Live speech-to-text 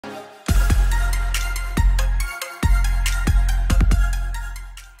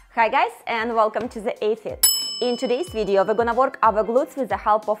Hi guys, and welcome to the A-Fit. In today's video, we're gonna work our glutes with the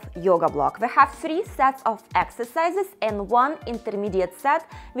help of yoga block. We have 3 sets of exercises and 1 intermediate set,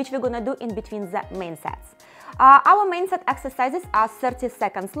 which we're gonna do in between the main sets. Our main set exercises are 30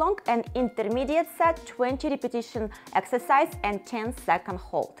 seconds long and intermediate set 20 repetition exercise and 10-second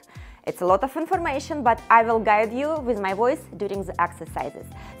hold. It's a lot of information, but I will guide you with my voice during the exercises.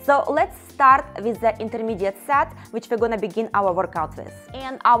 So let's start with the intermediate set, which we're gonna begin our workout with.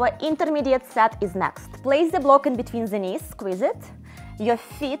 And our intermediate set is next. Place the block in between the knees, squeeze it. Your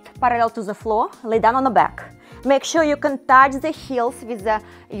feet parallel to the floor, lay down on the back. Make sure you can touch the heels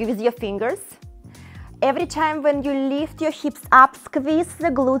with your fingers. Every time when you lift your hips up, squeeze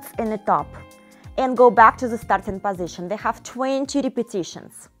the glutes in the top and go back to the starting position. They have 20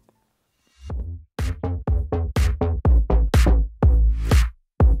 repetitions.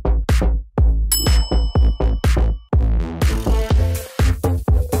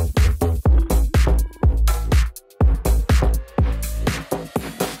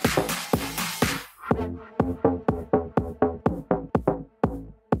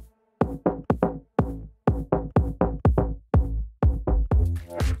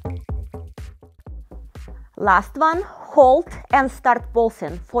 Last one, hold and start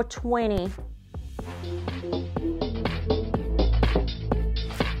pulsing for 20.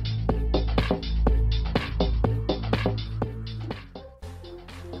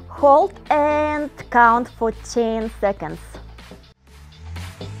 Hold and count for 10 seconds.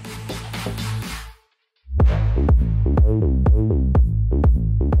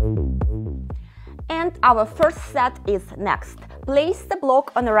 And our first set is next. Place the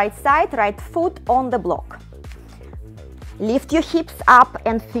block on the right side, right foot on the block. Lift your hips up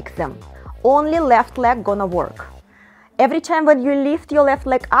and fix them. Only left leg gonna work. Every time when you lift your left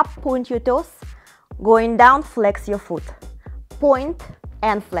leg up, point your toes. Going down, flex your foot. Point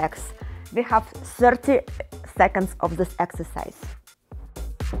and flex. We have 30 seconds of this exercise.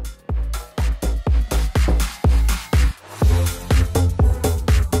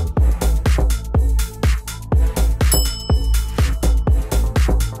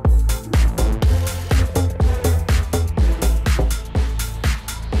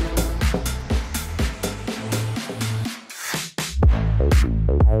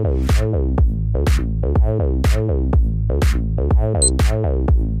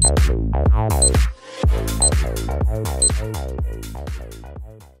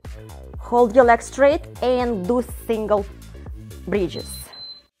 Hold your legs straight and do single bridges.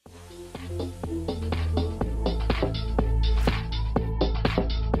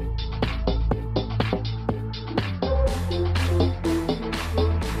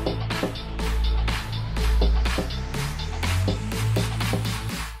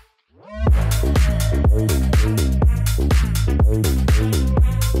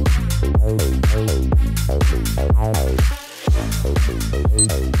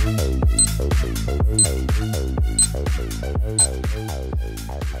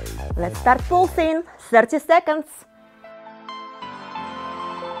 Let's start pulsing, 30 seconds.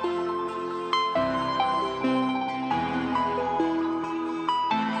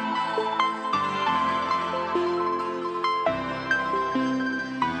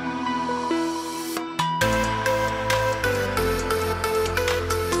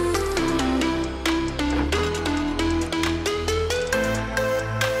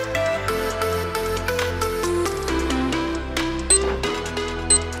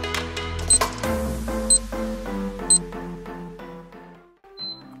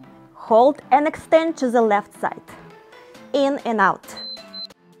 Hold and extend to the left side, in and out.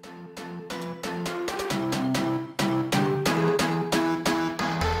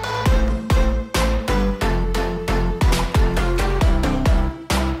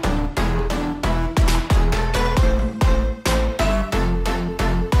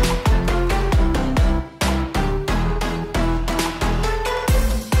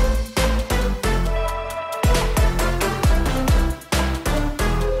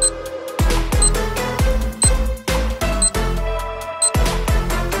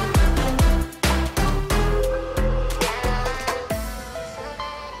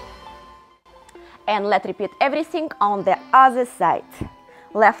 And let's repeat everything on the other side.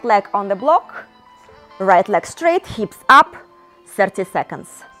 Left leg on the block, right leg straight, hips up, 30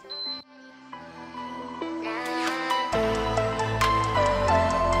 seconds.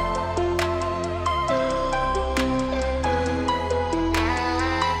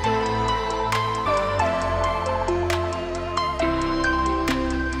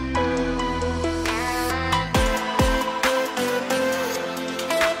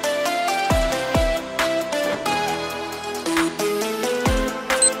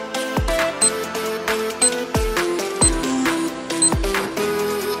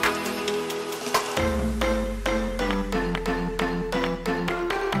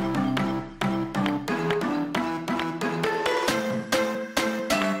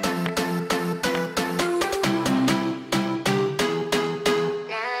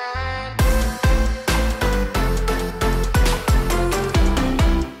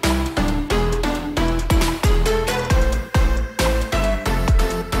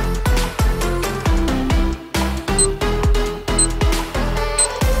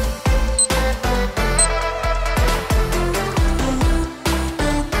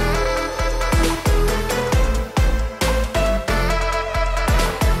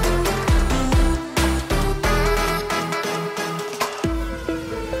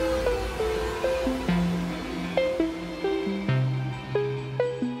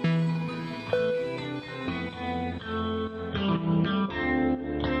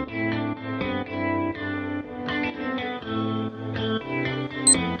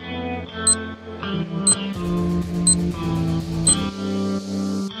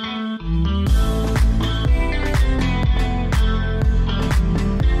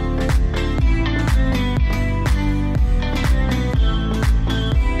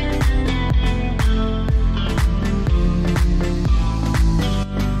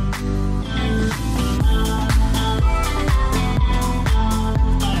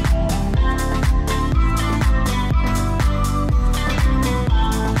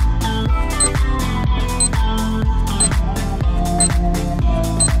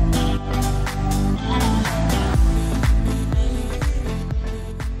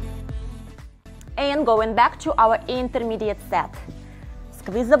 again, going back to our intermediate set.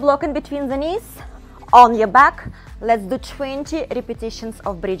 Squeeze the block in between the knees, on your back. Let's do 20 repetitions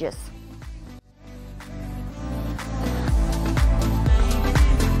of bridges.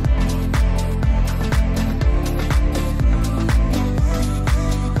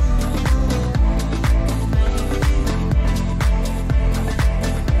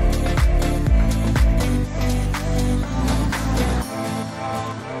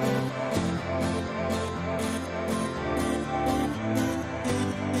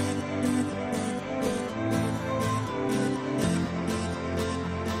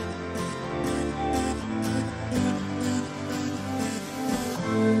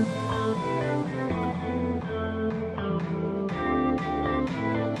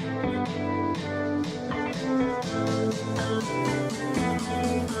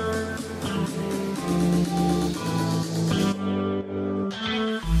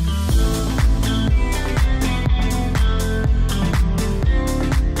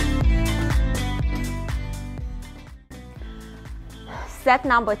 Set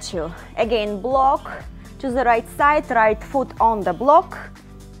number 2. Again, block to the right side, right foot on the block,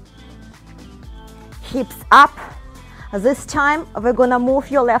 hips up. This time we're gonna move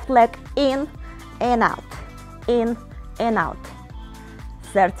your left leg in and out, in and out.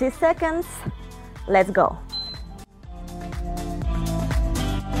 30 seconds, let's go.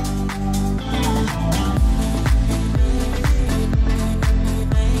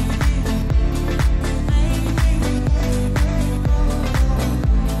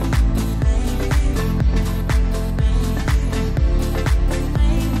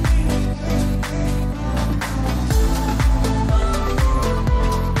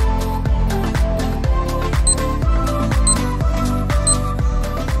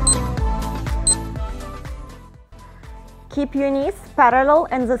 Keep your knees parallel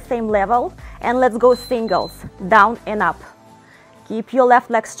and the same level, and let's go singles, down and up. Keep your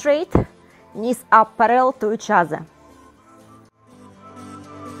left leg straight, knees up parallel to each other.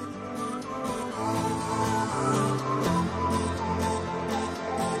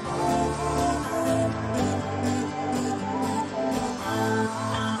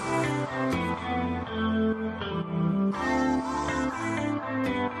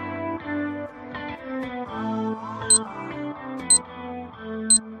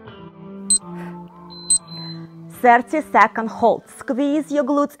 Second hold. Squeeze your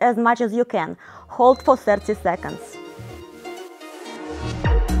glutes as much as you can. Hold for 30 seconds.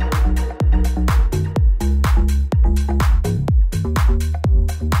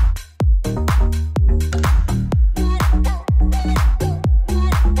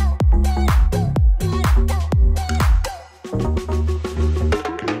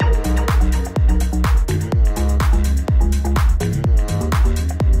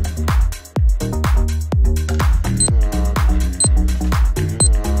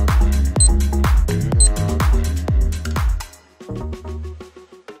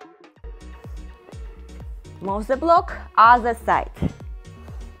 Move the block, other side.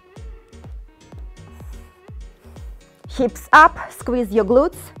 Hips up, squeeze your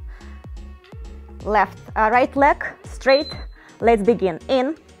glutes. Right leg straight. Let's begin.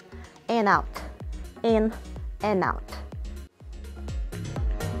 In and out, in and out.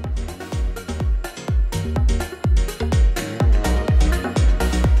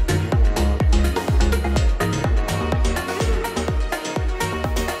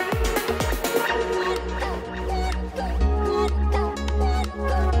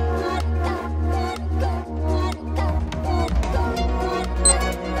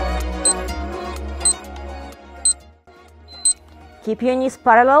 Keep your knees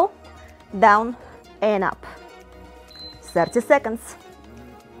parallel, down and up. 30 seconds.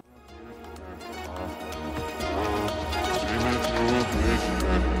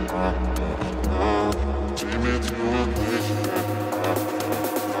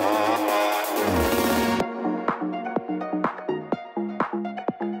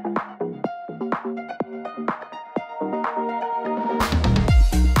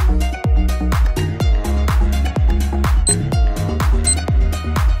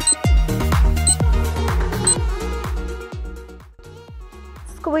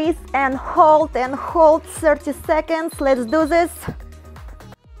 Squeeze and hold 30 seconds. Let's do this.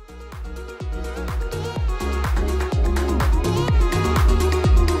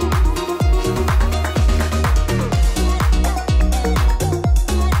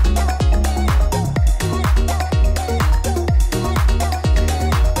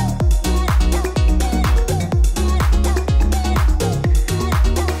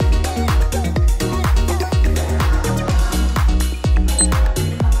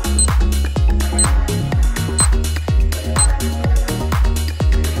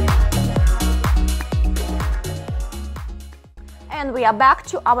 are back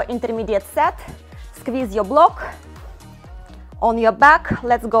to our intermediate set. Squeeze your block on your back.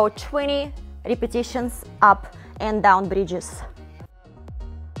 Let's go 20 repetitions up and down bridges.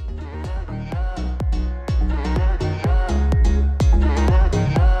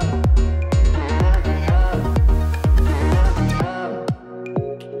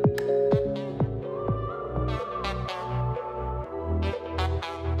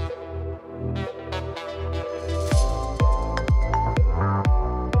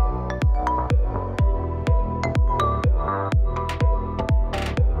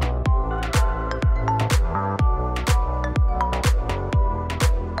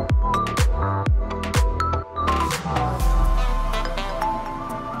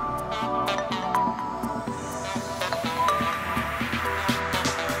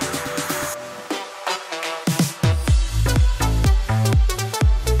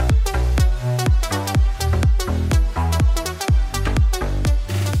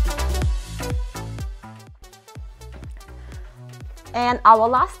 And our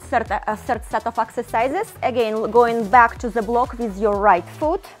last third set of exercises, again going back to the block with your right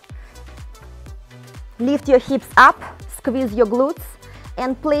foot. Lift your hips up, squeeze your glutes,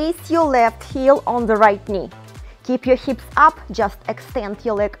 and place your left heel on the right knee. Keep your hips up, just extend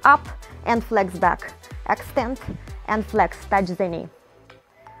your leg up and flex back. Extend and flex, touch the knee.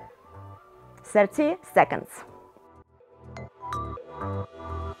 30 seconds.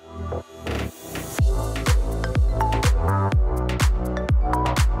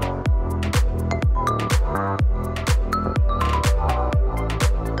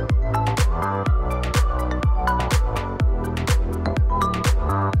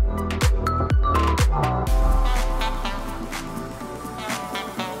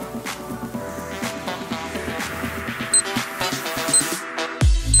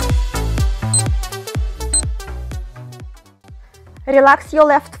 Relax your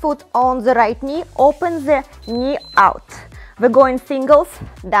left foot on the right knee, open the knee out. We're going singles,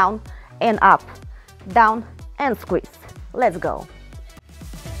 down and up, down and squeeze. Let's go.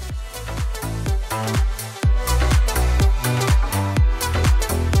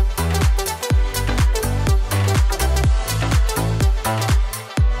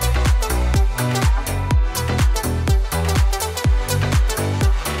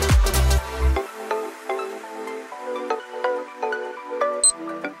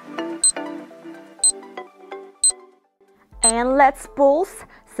 And let's pulse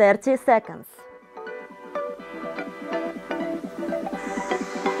 30 seconds.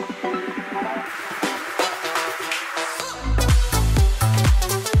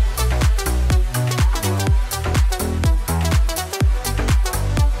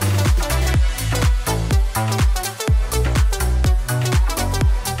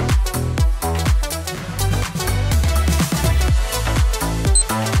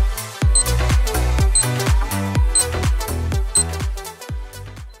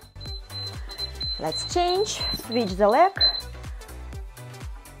 Let's change, switch the leg.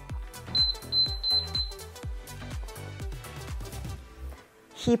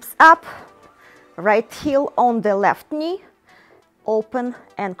 Hips up, right heel on the left knee, open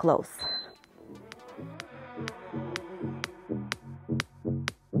and close.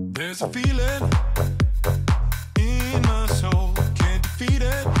 There's a feeling in my soul, can't defeat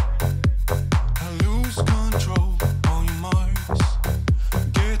it. I lose control on your marks.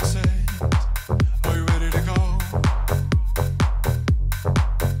 Get set. Are you ready to go?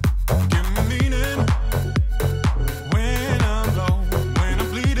 Give me meaning when I'm low, when I'm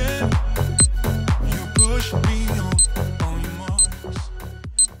bleeding. You push me on your marks.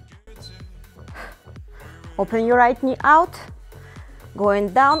 Get set. Open your right knee out, going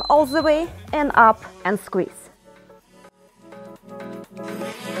down all the way and up and squeeze.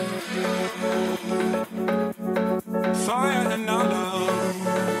 Fire and our love.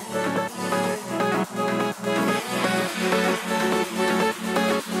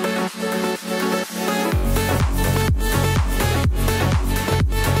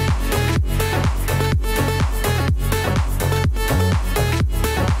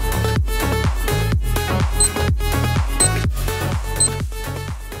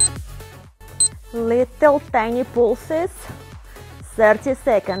 Little tiny pulses, 30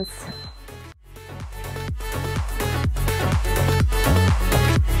 seconds.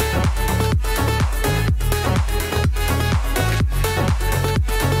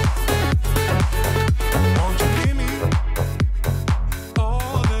 Won't you hear me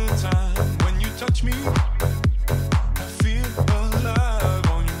all the time when you touch me? I feel alive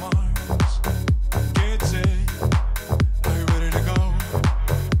on your marks. Get set. Are you ready to go?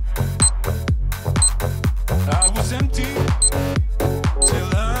 I was empty.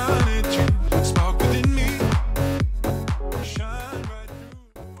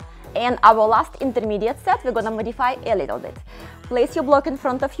 And our last intermediate set, we're gonna modify a little bit. Place your block in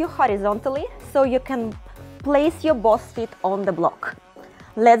front of you horizontally so you can place your both feet on the block.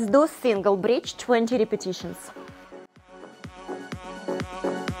 Let's do single bridge, 20 repetitions.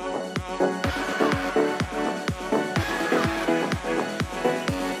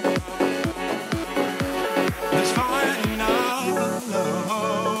 There's fire in our love.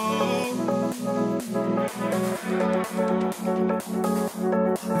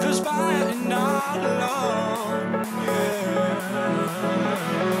 There's fire in our love. Yeah.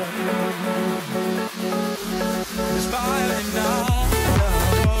 There's fire in our love.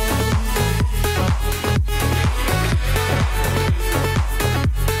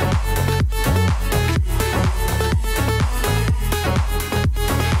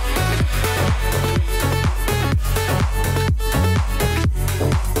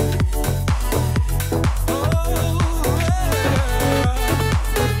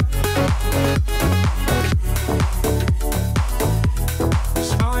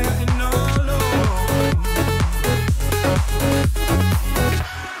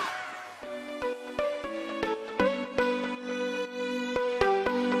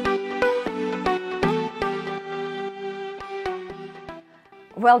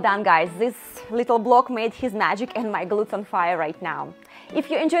 Well done, guys. This little block made his magic and my glutes on fire right now. If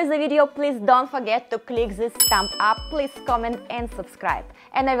you enjoyed the video, please don't forget to click this thumb up, please comment and subscribe.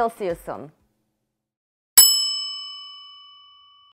 And I will see you soon.